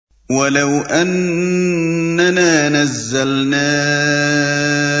وَلَوْ أَنَّنَا نَزَّلْنَا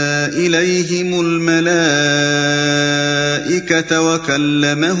إِلَيْهِمُ الْمَلَائِكَةَ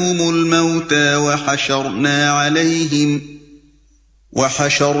وَكَلَّمَهُمُ الْمَوْتَى وَحَشَرْنَا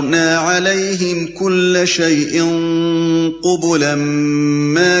عَلَيْهِمْ كُلَّ شَيْءٍ قُبُلًا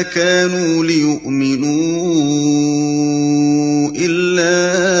مَا كَانُوا لِيُؤْمِنُوا إِلَّا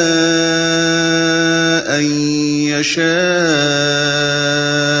أَن يَشَاءَ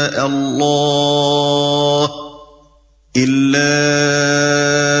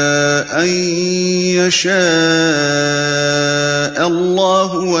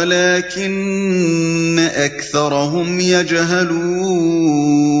اللَّهُ وَلَكِنَّ أَكْثَرَهُمْ يَجْهَلُونَ۔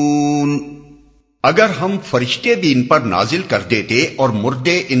 اگر ہم فرشتے بھی ان پر نازل کر دیتے اور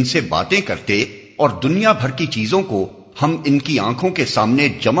مردے ان سے باتیں کرتے اور دنیا بھر کی چیزوں کو ہم ان کی آنکھوں کے سامنے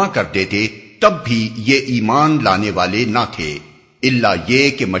جمع کر دیتے، تب بھی یہ ایمان لانے والے نہ تھے، الا یہ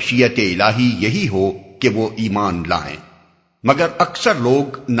کہ مشیت الہی یہی ہو کہ وہ ایمان لائیں، مگر اکثر لوگ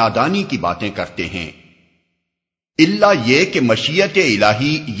نادانی کی باتیں کرتے ہیں۔ الا یہ کہ مشیت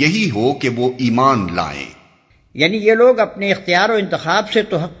الہی یہی ہو کہ وہ ایمان لائیں، یعنی یہ لوگ اپنے اختیار و انتخاب سے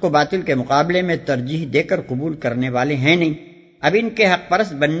تو حق کو باطل کے مقابلے میں ترجیح دے کر قبول کرنے والے ہیں نہیں۔ اب ان کے حق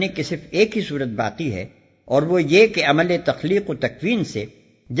پرست بننے کی صرف ایک ہی صورت باقی ہے، اور وہ یہ کہ عمل تخلیق و تکوین سے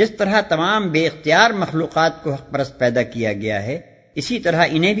جس طرح تمام بے اختیار مخلوقات کو حق پرست پیدا کیا گیا ہے، اسی طرح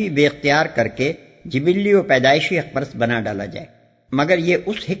انہیں بھی بے اختیار کر کے جبلی و پیدائشی حق پرست بنا ڈالا جائے، مگر یہ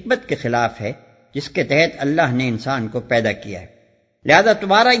اس حکمت کے خلاف ہے جس کے تحت اللہ نے انسان کو پیدا کیا ہے۔ لہذا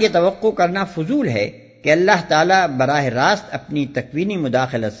تمہارا یہ توقع کرنا فضول ہے کہ اللہ تعالیٰ براہ راست اپنی تکوینی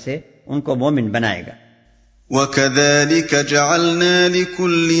مداخلت سے ان کو مومن بنائے گا۔ وَكَذَلِكَ جَعَلْنَا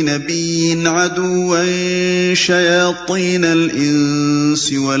لِكُلِّ نَبِيٍّ عَدُوًّا شَيَاطِينَ الْإِنسِ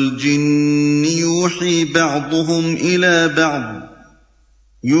وَالْجِنِّ يُوحِي بَعْضُهُمْ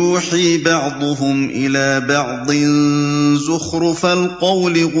إِلَى بَعْضٍ زُخْرُفَ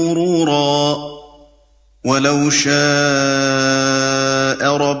الْقَوْلِ غُرُورًا وَلَوْ شَاءَ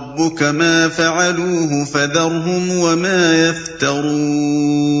رَبُّكَ مَا فَعَلُوهُ فَذَرْهُمْ وَمَا يَفْتَرُونَ۔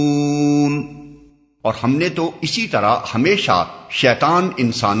 اور ہم نے تو اسی طرح ہمیشہ شیطان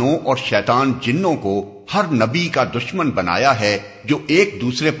انسانوں اور شیطان جنوں کو ہر نبی کا دشمن بنایا ہے، جو ایک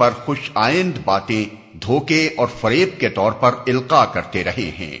دوسرے پر خوش آئند باتیں دھوکے اور فریب کے طور پر القاء کرتے رہے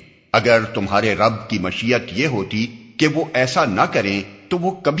ہیں۔ اگر تمہارے رب کی مشیت یہ ہوتی کہ وہ ایسا نہ کریں تو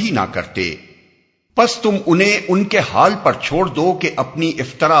وہ کبھی نہ کرتے، پس تم انہیں ان کے حال پر چھوڑ دو کہ اپنی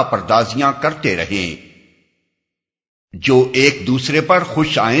افترا پردازیاں کرتے رہیں، جو ایک دوسرے پر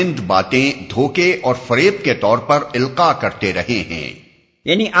خوش آئند باتیں دھوکے اور فریب کے طور پر القاء کرتے رہے ہیں۔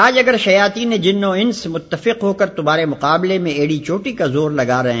 یعنی آج اگر شیاطین جن و انس متفق ہو کر تمہارے مقابلے میں ایڑی چوٹی کا زور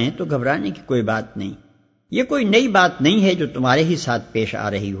لگا رہے ہیں تو گھبرانے کی کوئی بات نہیں۔ یہ کوئی نئی بات نہیں ہے جو تمہارے ہی ساتھ پیش آ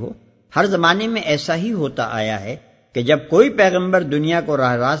رہی ہو، ہر زمانے میں ایسا ہی ہوتا آیا ہے کہ جب کوئی پیغمبر دنیا کو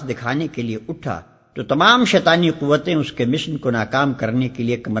راہ راست دکھانے کے لیے اٹھا تو تمام شیطانی قوتیں اس کے مشن کو ناکام کرنے کے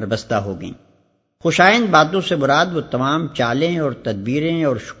لیے کمر بستہ ہو گئیں۔ خوشائند باتوں سے مراد وہ تمام چالیں اور تدبیریں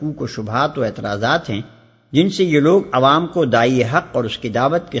اور شکوک و شبہات و اعتراضات ہیں جن سے یہ لوگ عوام کو داعی حق اور اس کی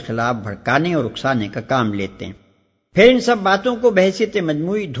دعوت کے خلاف بھڑکانے اور اکسانے کا کام لیتے ہیں۔ پھر ان سب باتوں کو بحیثیت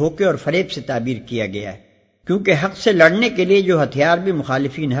مجموعی دھوکے اور فریب سے تعبیر کیا گیا ہے، کیونکہ حق سے لڑنے کے لیے جو ہتھیار بھی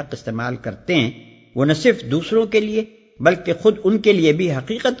مخالفین حق استعمال کرتے ہیں وہ نہ صرف دوسروں کے لیے بلکہ خود ان کے لیے بھی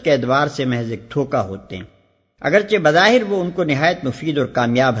حقیقت کے اعتبار سے محض ایک دھوکہ ہوتے ہیں، اگرچہ بظاہر وہ ان کو نہایت مفید اور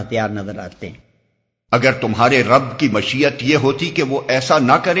کامیاب ہتھیار نظر آتے ہیں۔ اگر تمہارے رب کی مشیت یہ ہوتی کہ وہ ایسا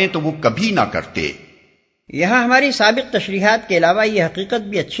نہ کریں تو وہ کبھی نہ کرتے۔ یہاں ہماری سابق تشریحات کے علاوہ یہ حقیقت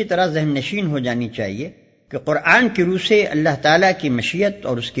بھی اچھی طرح ذہن نشین ہو جانی چاہیے کہ قرآن کی روح سے اللہ تعالیٰ کی مشیت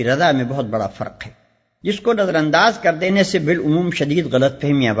اور اس کی رضا میں بہت بڑا فرق ہے، جس کو نظر انداز کر دینے سے بالعموم شدید غلط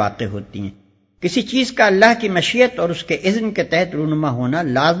فہمیاں واقع ہوتی ہیں۔ کسی چیز کا اللہ کی مشیت اور اس کے اذن کے تحت رونما ہونا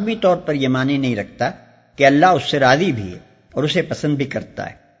لازمی طور پر یہ معنی نہیں رکھتا کہ اللہ اس سے راضی بھی ہے اور اسے پسند بھی کرتا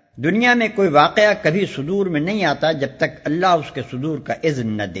ہے۔ دنیا میں کوئی واقعہ کبھی صدور میں نہیں آتا جب تک اللہ اس کے صدور کا اذن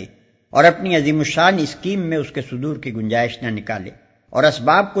نہ دے اور اپنی عظیم الشان اسکیم میں اس کے صدور کی گنجائش نہ نکالے اور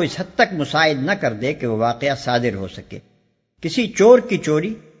اسباب کو اس حد تک مساعد نہ کر دے کہ وہ واقعہ صادر ہو سکے۔ کسی چور کی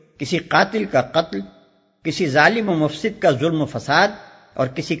چوری، کسی قاتل کا قتل، کسی ظالم و مفسد کا ظلم و فساد اور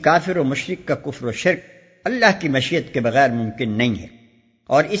کسی کافر و مشرک کا کفر و شرک اللہ کی مشیت کے بغیر ممکن نہیں ہے،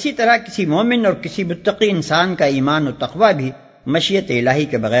 اور اسی طرح کسی مومن اور کسی متقی انسان کا ایمان و تقوی بھی مشیت الہی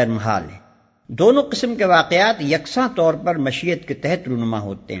کے بغیر محال ہے۔ دونوں قسم کے واقعات یکساں طور پر مشیت کے تحت رونما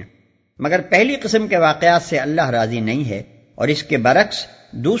ہوتے ہیں، مگر پہلی قسم کے واقعات سے اللہ راضی نہیں ہے، اور اس کے برعکس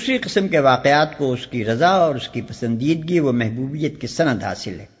دوسری قسم کے واقعات کو اس کی رضا اور اس کی پسندیدگی و محبوبیت کی سند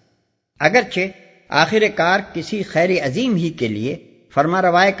حاصل ہے۔ اگرچہ آخر کار کسی خیر عظیم ہی کے لیے فرما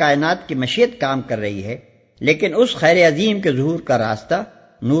روائے کائنات کی مشیت کام کر رہی ہے، لیکن اس خیر عظیم کے ظہور کا راستہ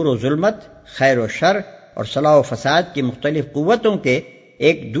نور و ظلمت، خیر و شر اور صلاح و فساد کی مختلف قوتوں کے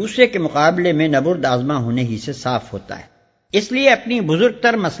ایک دوسرے کے مقابلے میں نبرد آزما ہونے ہی سے صاف ہوتا ہے۔ اس لیے اپنی بزرگ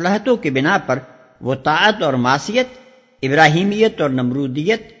تر مصلحتوں کی بنا پر وہ طاعت اور معصیت، ابراہیمیت اور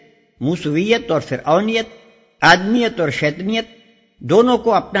نمرودیت، موسویت اور فرعونیت، آدمیت اور شیطنیت، دونوں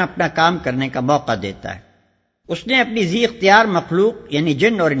کو اپنا اپنا کام کرنے کا موقع دیتا ہے۔ اس نے اپنی ذی اختیار مخلوق یعنی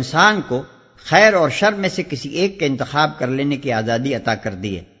جن اور انسان کو خیر اور شر میں سے کسی ایک کا انتخاب کر لینے کی آزادی عطا کر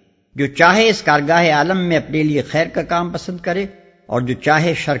دی ہے۔ جو چاہے اس کارگاہ عالم میں اپنے لیے خیر کا کام پسند کرے اور جو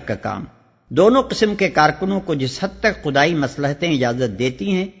چاہے شر کا کام۔ دونوں قسم کے کارکنوں کو جس حد تک خدائی مصلحتیں اجازت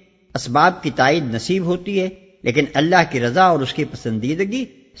دیتی ہیں اسباب کی تائید نصیب ہوتی ہے، لیکن اللہ کی رضا اور اس کی پسندیدگی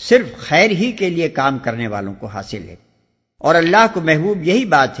صرف خیر ہی کے لیے کام کرنے والوں کو حاصل ہے۔ اور اللہ کو محبوب یہی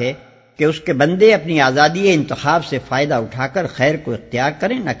بات ہے کہ اس کے بندے اپنی آزادی انتخاب سے فائدہ اٹھا کر خیر کو اختیار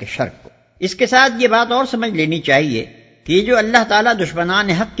کریں، نہ کہ شر کو۔ اس کے ساتھ یہ بات اور سمجھ لینی چاہیے کہ یہ جو اللہ تعالیٰ دشمنان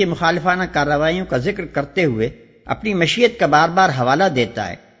حق کی مخالفانہ کارروائیوں کا ذکر کرتے ہوئے اپنی مشیت کا بار بار حوالہ دیتا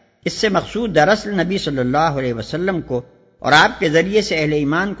ہے، اس سے مقصود دراصل نبی صلی اللہ علیہ وسلم کو اور آپ کے ذریعے سے اہل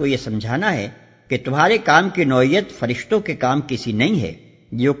ایمان کو یہ سمجھانا ہے کہ تمہارے کام کی نوعیت فرشتوں کے کام کی سی نہیں ہے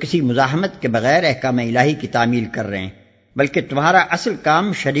جو کسی مزاحمت کے بغیر احکام الہی کی تعمیل کر رہے ہیں، بلکہ تمہارا اصل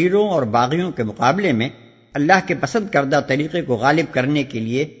کام شریروں اور باغیوں کے مقابلے میں اللہ کے پسند کردہ طریقے کو غالب کرنے کے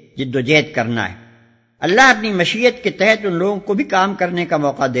لیے جد و جہد کرنا ہے۔ اللہ اپنی مشیت کے تحت ان لوگوں کو بھی کام کرنے کا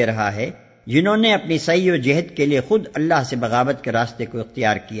موقع دے رہا ہے جنہوں نے اپنی سعی و جہد کے لیے خود اللہ سے بغاوت کے راستے کو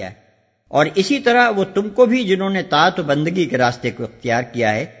اختیار کیا ہے، اور اسی طرح وہ تم کو بھی جنہوں نے طاعت و بندگی کے راستے کو اختیار کیا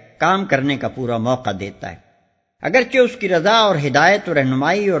ہے کام کرنے کا پورا موقع دیتا ہے۔ اگرچہ اس کی رضا اور ہدایت و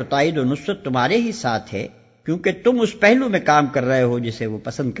رہنمائی اور تائید و نصرت تمہارے ہی ساتھ ہے، کیونکہ تم اس پہلو میں کام کر رہے ہو جسے وہ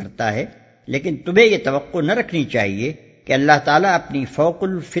پسند کرتا ہے، لیکن تمہیں یہ توقع نہ رکھنی چاہیے کہ اللہ تعالیٰ اپنی فوق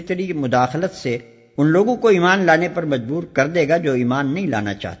الفطری مداخلت سے ان لوگوں کو ایمان لانے پر مجبور کر دے گا جو ایمان نہیں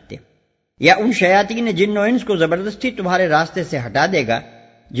لانا چاہتے، یا ان شیاطین جن و انس کو زبردستی تمہارے راستے سے ہٹا دے گا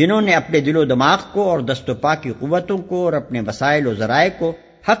جنہوں نے اپنے دل و دماغ کو اور دست و پا کی قوتوں کو اور اپنے وسائل و ذرائع کو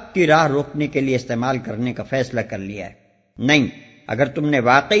حق کی راہ روکنے کے لیے استعمال کرنے کا فیصلہ کر لیا ہے۔ نہیں، اگر تم نے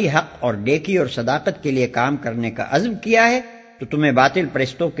واقعی حق اور نیکی اور صداقت کے لیے کام کرنے کا عزم کیا ہے تو تمہیں باطل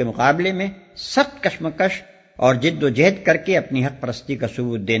پرستوں کے مقابلے میں سخت کشمکش اور جد و جہد کر کے اپنی حق پرستی کا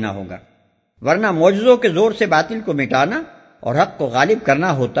ثبوت دینا ہوگا، ورنہ معجزوں کے زور سے باطل کو مٹانا اور حق کو غالب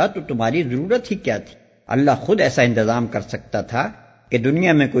کرنا ہوتا تو تمہاری ضرورت ہی کیا تھی؟ اللہ خود ایسا انتظام کر سکتا تھا کہ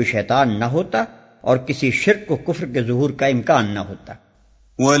دنیا میں کوئی شیطان نہ ہوتا اور کسی شرک و کفر کے ظہور کا امکان نہ ہوتا۔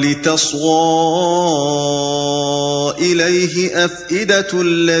 وَلِتَصْغَىٰ إِلَيْهِ أَفْئِدَةُ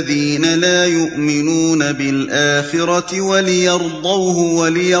الَّذِينَ لَا يُؤْمِنُونَ بِالْآخِرَةِ وَلِيَرْضَوْهُ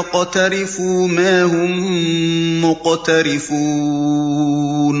وَلِيَقْتَرِفُوا مَا هُمْ مُقْتَرِفُونَ۔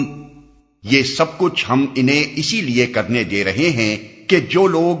 یہ سب کچھ ہم انہیں اسی لیے کرنے دے رہے ہیں کہ جو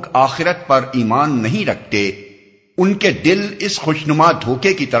لوگ آخرت پر ایمان نہیں رکھتے ان کے دل اس خوشنما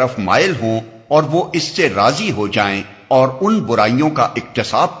دھوکے کی طرف مائل ہوں اور وہ اس سے راضی ہو جائیں اور ان برائیوں کا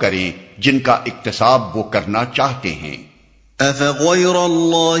اکتساب کریں جن کا اکتساب وہ کرنا چاہتے ہیں۔ أَفَغَيْرَ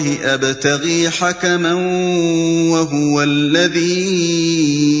اللَّهِ أَبْتَغِي حَكَمًا وَهُوَ الَّذِي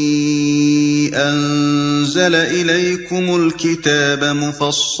أَنزَلَ إِلَيْكُمُ الْكِتَابَ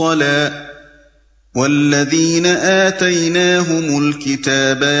مُفَصَّلًا وَالَّذِينَ آتَيْنَاهُمُ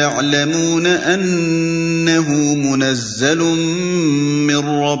الْكِتَابَ يَعْلَمُونَ أَنَّهُ مُنَزَّلٌ مِّن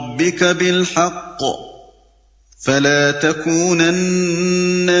رَّبِّكَ بِالْحَقِّ فَلَا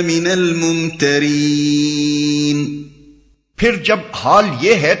تَكُونَنَّ مِنَ الْمُمْتَرِينَ۔ پھر جب حال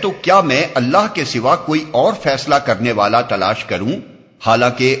یہ ہے تو کیا میں اللہ کے سوا کوئی اور فیصلہ کرنے والا تلاش کروں،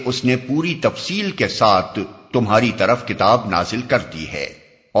 حالانکہ اس نے پوری تفصیل کے ساتھ تمہاری طرف کتاب نازل کر دی ہے،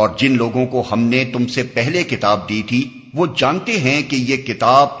 اور جن لوگوں کو ہم نے تم سے پہلے کتاب دی تھی وہ جانتے ہیں کہ یہ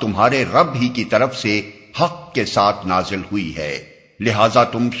کتاب تمہارے رب ہی کی طرف سے حق کے ساتھ نازل ہوئی ہے، لہذا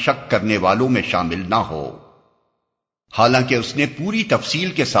تم شک کرنے والوں میں شامل نہ ہو، حالانکہ اس نے پوری تفصیل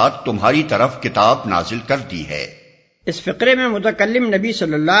کے ساتھ تمہاری طرف کتاب نازل کر دی ہے۔ اس فقرے میں متکلم نبی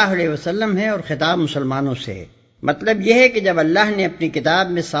صلی اللہ علیہ وسلم ہے اور خطاب مسلمانوں سے ہے۔ مطلب یہ ہے کہ جب اللہ نے اپنی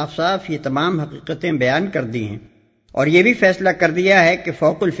کتاب میں صاف صاف یہ تمام حقیقتیں بیان کر دی ہیں اور یہ بھی فیصلہ کر دیا ہے کہ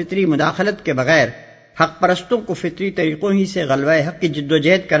فوق الفطری مداخلت کے بغیر حق پرستوں کو فطری طریقوں ہی سے غلبہ حق کی جد و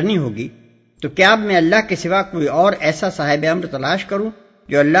جہد کرنی ہوگی، تو کیا اب میں اللہ کے سوا کوئی اور ایسا صاحب امر تلاش کروں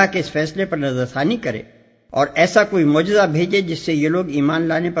جو اللہ کے اس فیصلے پر نظر ثانی کرے اور ایسا کوئی معجزہ بھیجے جس سے یہ لوگ ایمان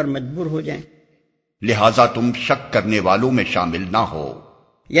لانے پر مجبور ہو جائیں؟ لہذا تم شک کرنے والوں میں شامل نہ ہو۔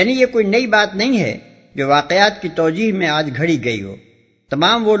 یعنی یہ کوئی نئی بات نہیں ہے جو واقعات کی توجیہ میں آج گھڑی گئی ہو۔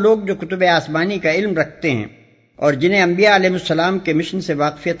 تمام وہ لوگ جو کتب آسمانی کا علم رکھتے ہیں اور جنہیں انبیاء علیہ السلام کے مشن سے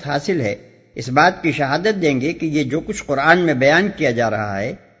واقفیت حاصل ہے اس بات کی شہادت دیں گے کہ یہ جو کچھ قرآن میں بیان کیا جا رہا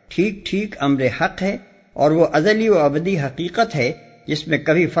ہے ٹھیک ٹھیک امر حق ہے اور وہ ازلی و ابدی حقیقت ہے جس میں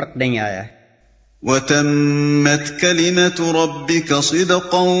کبھی فرق نہیں آیا ہے۔ وَتَمَّتْ كَلِمَةُ رَبِّكَ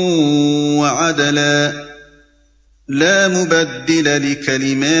صِدْقًا وَعَدْلًا لَا مُبَدِّلَ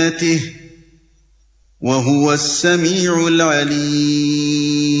لِكَلِمَاتِهِ وَهُوَ السَّمِيعُ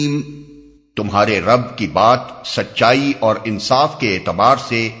الْعَلِيمُ۔ تمہارے رب کی بات سچائی اور انصاف کے اعتبار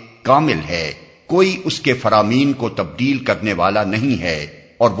سے کامل ہے، کوئی اس کے فرامین کو تبدیل کرنے والا نہیں ہے،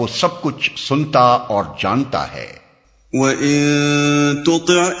 اور وہ سب کچھ سنتا اور جانتا ہے۔ وَإِن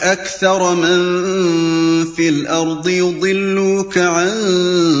تُطِعْ أَكْثَرَ مَن فِي الْأَرْضِ يُضِلُّوكَ عَن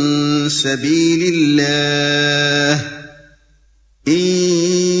سَبِيلِ اللَّهِ إِن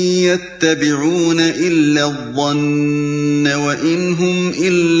يَتَّبِعُونَ إِلَّا الظَّنَّ وَإِنْ هُمْ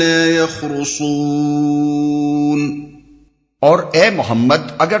إِلَّا يَخْرُصُونَ۔ اور اے محمد،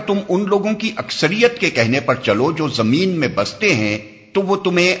 اگر تم ان لوگوں کی اکثریت کے کہنے پر چلو جو زمین میں بستے ہیں تو وہ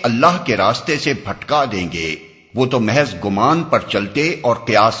تمہیں اللہ کے راستے سے بھٹکا دیں گے، وہ تو محض گمان پر چلتے اور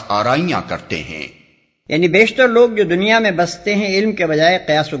قیاس آرائیاں کرتے ہیں۔ یعنی بیشتر لوگ جو دنیا میں بستے ہیں علم کے بجائے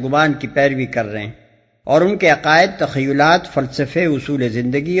قیاس و گمان کی پیروی کر رہے ہیں، اور ان کے عقائد، تخیلات، فلسفے، اصول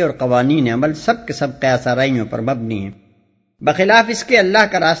زندگی اور قوانین عمل سب کے سب قیاس آرائیوں پر مبنی ہیں۔ بخلاف اس کے اللہ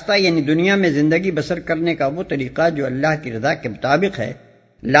کا راستہ یعنی دنیا میں زندگی بسر کرنے کا وہ طریقہ جو اللہ کی رضا کے مطابق ہے،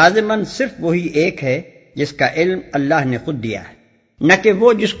 لازماً صرف وہی ایک ہے جس کا علم اللہ نے خود دیا ہے، نہ کہ وہ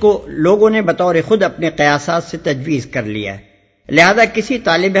جس کو لوگوں نے بطور خود اپنے قیاسات سے تجویز کر لیا ہے۔ لہذا کسی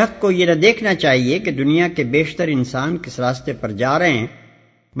طالب حق کو یہ نہ دیکھنا چاہیے کہ دنیا کے بیشتر انسان کس راستے پر جا رہے ہیں،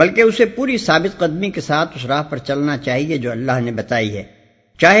 بلکہ اسے پوری ثابت قدمی کے ساتھ اس راہ پر چلنا چاہیے جو اللہ نے بتائی ہے،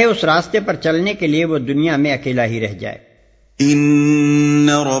 چاہے اس راستے پر چلنے کے لیے وہ دنیا میں اکیلا ہی رہ جائے۔ ان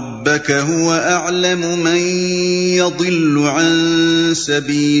ربك هو اعلم من يضل عن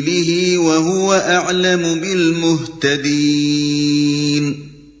سبيله وهو اعلم بالمهتدين۔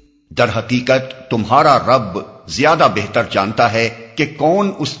 در حقیقت تمہارا رب زیادہ بہتر جانتا ہے کہ کون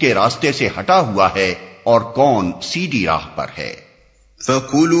اس کے راستے سے ہٹا ہوا ہے اور کون سیدھی راہ پر ہے۔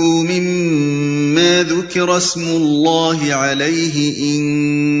 فَكُلُوا مِمَّا ذُكِرَ اسْمُ اللَّهِ عَلَيْهِ إِن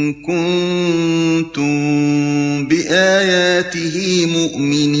كُنتُم بِآيَاتِهِ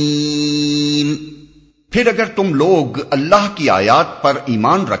مُؤْمِنِينَ۔ پھر اگر تم لوگ اللہ کی آیات پر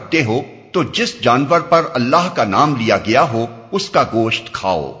ایمان رکھتے ہو تو جس جانور پر اللہ کا نام لیا گیا ہو اس کا گوشت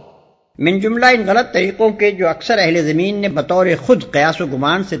کھاؤ۔ من جملہ ان غلط طریقوں کے جو اکثر اہل زمین نے بطور خود قیاس و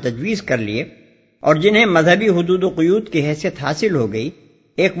گمان سے تجویز کر لیے اور جنہیں مذہبی حدود و قیود کی حیثیت حاصل ہو گئی،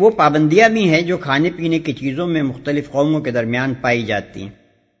 ایک وہ پابندیاں بھی ہیں جو کھانے پینے کی چیزوں میں مختلف قوموں کے درمیان پائی جاتی ہیں۔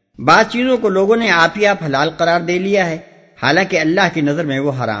 بعض چیزوں کو لوگوں نے آپ ہی آپ حلال قرار دے لیا ہے، حالانکہ اللہ کی نظر میں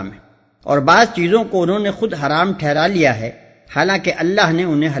وہ حرام ہے، اور بعض چیزوں کو انہوں نے خود حرام ٹھہرا لیا ہے، حالانکہ اللہ نے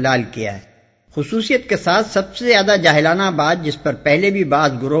انہیں حلال کیا ہے۔ خصوصیت کے ساتھ سب سے زیادہ جاہلانہ بات جس پر پہلے بھی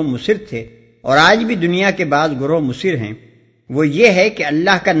بعض گروہ مصر تھے اور آج بھی دنیا کے بعض گروہ مصر ہیں، وہ یہ ہے کہ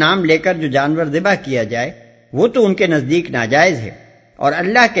اللہ کا نام لے کر جو جانور ذبح کیا جائے وہ تو ان کے نزدیک ناجائز ہے، اور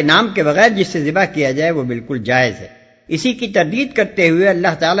اللہ کے نام کے بغیر جس سے ذبح کیا جائے وہ بالکل جائز ہے۔ اسی کی تردید کرتے ہوئے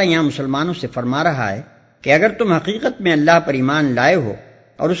اللہ تعالیٰ یہاں مسلمانوں سے فرما رہا ہے کہ اگر تم حقیقت میں اللہ پر ایمان لائے ہو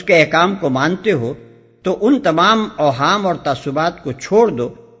اور اس کے احکام کو مانتے ہو تو ان تمام اوہام اور تعصبات کو چھوڑ دو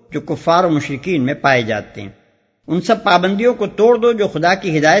جو کفار و مشرکین میں پائے جاتے ہیں۔ ان سب پابندیوں کو توڑ دو جو خدا کی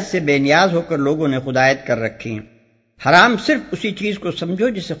ہدایت سے بے نیاز ہو کر لوگوں نے خدایت کر رکھی ہیں۔ حرام صرف اسی چیز کو سمجھو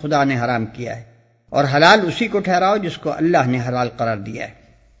جسے خدا نے حرام کیا ہے، اور حلال اسی کو ٹھہراؤ جس کو اللہ نے حلال قرار دیا ہے۔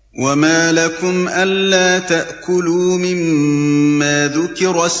 وَمَا لَكُمْ أَلَّا تَأْكُلُوا مِمَّا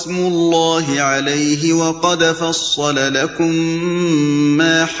ذُكِرَ اسْمُ اللَّهِ عَلَيْهِ وَقَدْ فَصَّلَ لَكُم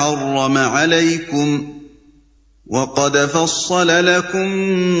مَّا حَرَّمَ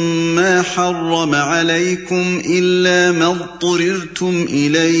عَلَيْكُمْ إِلَّا مَا اضْطُرِرْتُمْ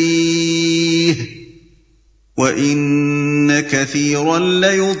إِلَيْهِ وَإِنَّ كَثِيرًا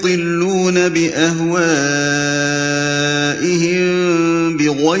لَيُضِلُّونَ بِأَهْوَائِهِم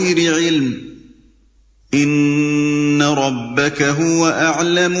بِغَيْرِ عِلْمٍ إِنَّ رَبَّكَ هُوَ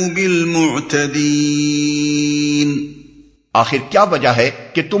أَعْلَمُ بِالْمُعْتَدِينَ۔ آخر کیا وجہ ہے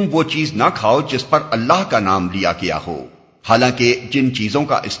کہ تم وہ چیز نہ کھاؤ جس پر اللہ کا نام لیا گیا ہو، حالانکہ جن چیزوں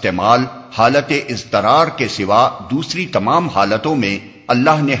کا استعمال حالت اضطرار کے سوا دوسری تمام حالتوں میں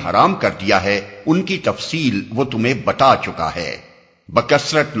اللہ نے حرام کر دیا ہے ان کی تفصیل وہ تمہیں بتا چکا ہے۔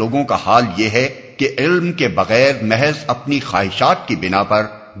 بکثرت لوگوں کا حال یہ ہے کہ علم کے بغیر محض اپنی خواہشات کی بنا پر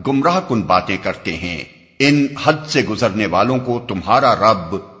گمراہ کن باتیں کرتے ہیں۔ ان حد سے گزرنے والوں کو تمہارا رب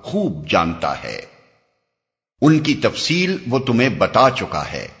خوب جانتا ہے، ان کی تفصیل وہ تمہیں بتا چکا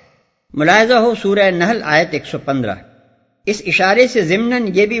ہے۔ ملاحظہ ہو سورہ نحل آیت 115. اس اشارے سے ضمناً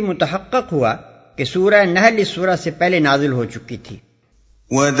یہ بھی متحقق ہوا کہ سورہ نحل اس سورہ سے پہلے نازل ہو چکی تھی.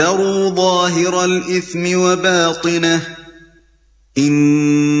 وَذَرُوا ظَاهِرَ الْإِثْمِ وَبَاطِنَهُ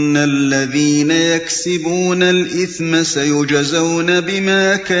إِنَّ الَّذِينَ يَكْسِبُونَ الْإِثْمَ سَيُجْزَوْنَ بِمَا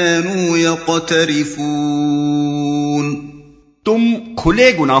كَانُوا يَقْتَرِفُونَ. تم کھلے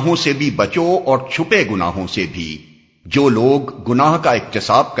گناہوں سے بھی بچو اور چھپے گناہوں سے بھی. جو لوگ گناہ کا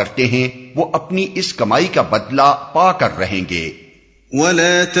اکتساب کرتے ہیں وہ اپنی اس کمائی کا بدلہ پا کر رہیں گے.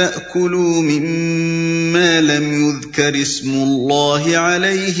 وَلَا تَأْكُلُوا مِمَّا لَمْ يُذْكَرِ اسْمُ اللَّهِ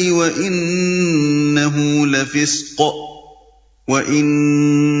عَلَيْهِ وَإِنَّهُ لَفِسْقٌ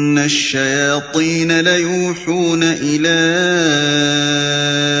وَإِنَّ الشَّيَاطِينَ لَيُوحُونَ إِلَىٰ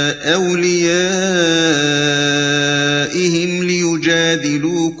أَوْلِيَائِهِمْ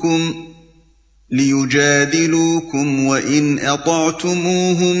لِيُجَادِلُوكُمْ وَإِنْ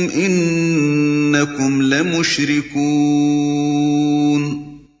أَطَعْتُمُوهُمْ إِنَّكُمْ لَمُشْرِكُونَ.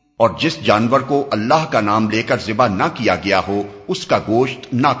 اور جس جانور کو اللہ کا نام لے کر ذبح نہ کیا گیا ہو اس کا گوشت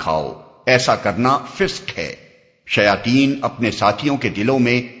نہ کھاؤ، ایسا کرنا فسق ہے. شیاطین اپنے ساتھیوں کے دلوں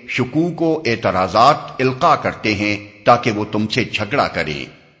میں شکوک و اعتراضات القاء کرتے ہیں تاکہ وہ تم سے جھگڑا کریں،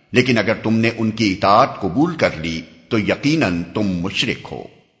 لیکن اگر تم نے ان کی اطاعت قبول کر لی تو یقیناً تم مشرک ہو.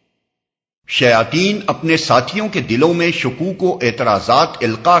 شیاطین اپنے ساتھیوں کے دلوں میں شکوک و اعتراضات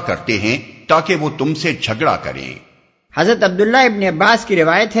القاء کرتے ہیں تاکہ وہ تم سے جھگڑا کریں. حضرت عبداللہ ابن عباس کی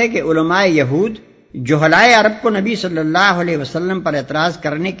روایت ہے کہ علماء یہود جہلائے عرب کو نبی صلی اللہ علیہ وسلم پر اعتراض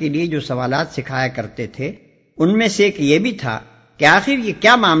کرنے کے لیے جو سوالات سکھایا کرتے تھے ان میں سے ایک یہ بھی تھا کہ آخر یہ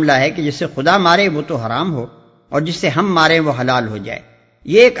کیا معاملہ ہے کہ جسے خدا مارے وہ تو حرام ہو اور جسے ہم مارے وہ حلال ہو جائے.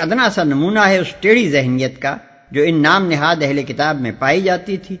 یہ ایک ادنا سا نمونہ ہے اس ٹیڑھی ذہنیت کا جو ان نام نہاد اہل کتاب میں پائی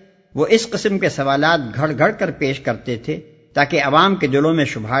جاتی تھی. وہ اس قسم کے سوالات گھڑ گھڑ کر پیش کرتے تھے تاکہ عوام کے دلوں میں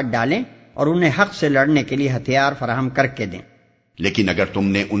شبہات ڈالیں اور انہیں حق سے لڑنے کے لیے ہتھیار فراہم کر کے دیں. لیکن اگر تم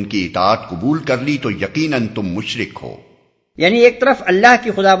نے ان کی اطاعت قبول کر لی تو یقیناً تم مشرک ہو. یعنی ایک طرف اللہ کی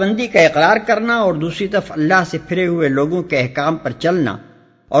خدابندی کا اقرار کرنا اور دوسری طرف اللہ سے پھرے ہوئے لوگوں کے احکام پر چلنا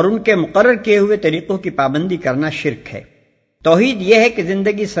اور ان کے مقرر کیے ہوئے طریقوں کی پابندی کرنا شرک ہے. توحید یہ ہے کہ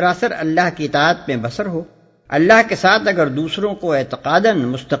زندگی سراسر اللہ کی اطاعت میں بسر ہو. اللہ کے ساتھ اگر دوسروں کو اعتقاداً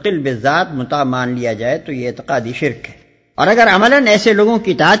مستقل بذات مطاع مان لیا جائے تو یہ اعتقادی شرک ہے، اور اگر عملاً ایسے لوگوں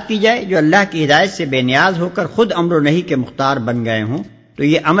کی اطاعت کی جائے جو اللہ کی ہدایت سے بے نیاز ہو کر خود امر و نہی کے مختار بن گئے ہوں تو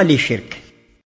یہ عملی شرک ہے.